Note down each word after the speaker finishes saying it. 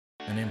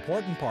An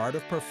important part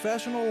of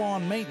professional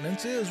lawn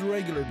maintenance is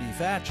regular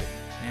dethatching,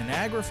 and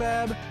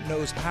Agri-Fab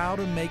knows how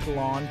to make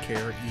lawn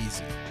care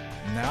easy.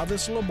 Now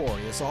this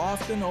laborious,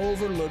 often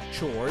overlooked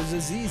chore is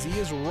as easy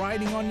as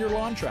riding on your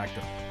lawn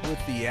tractor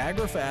with the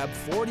Agri-Fab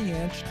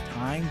 40-inch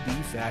Tine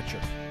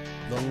Dethatcher.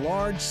 The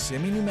large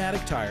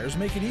semi-pneumatic tires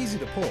make it easy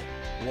to pull,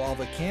 while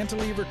the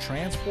cantilever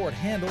transport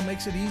handle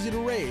makes it easy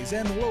to raise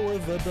and lower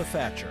the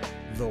Dethatcher.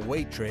 The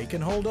weight tray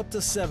can hold up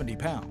to 70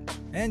 pounds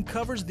and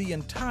covers the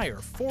entire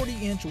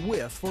 40-inch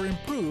width for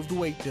improved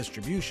weight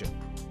distribution,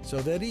 so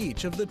that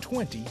each of the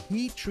 20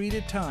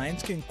 heat-treated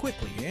tines can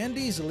quickly and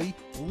easily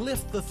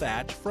lift the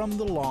thatch from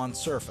the lawn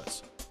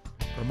surface,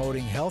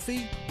 promoting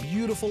healthy,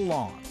 beautiful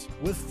lawns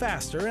with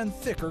faster and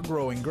thicker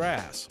growing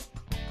grass.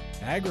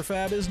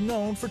 Agri-Fab is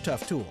known for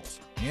tough tools,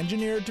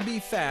 engineered to be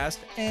fast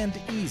and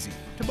easy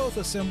to both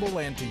assemble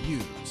and to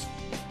use.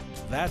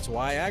 That's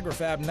why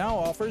Agri-Fab now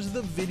offers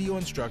the Video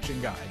Instruction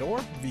Guide, or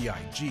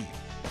VIG.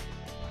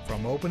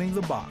 From opening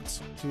the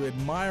box to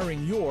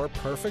admiring your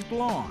perfect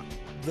lawn,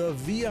 the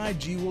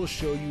VIG will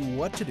show you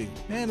what to do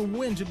and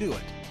when to do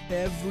it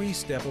every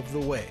step of the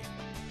way.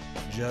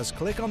 Just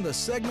click on the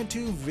Segment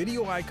 2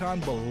 video icon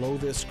below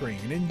this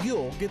screen and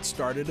you'll get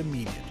started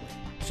immediately.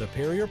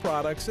 Superior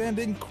products and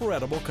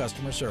incredible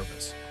customer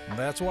service.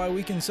 That's why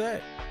we can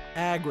say,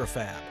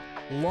 Agri-Fab,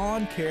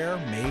 lawn care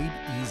made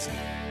easy.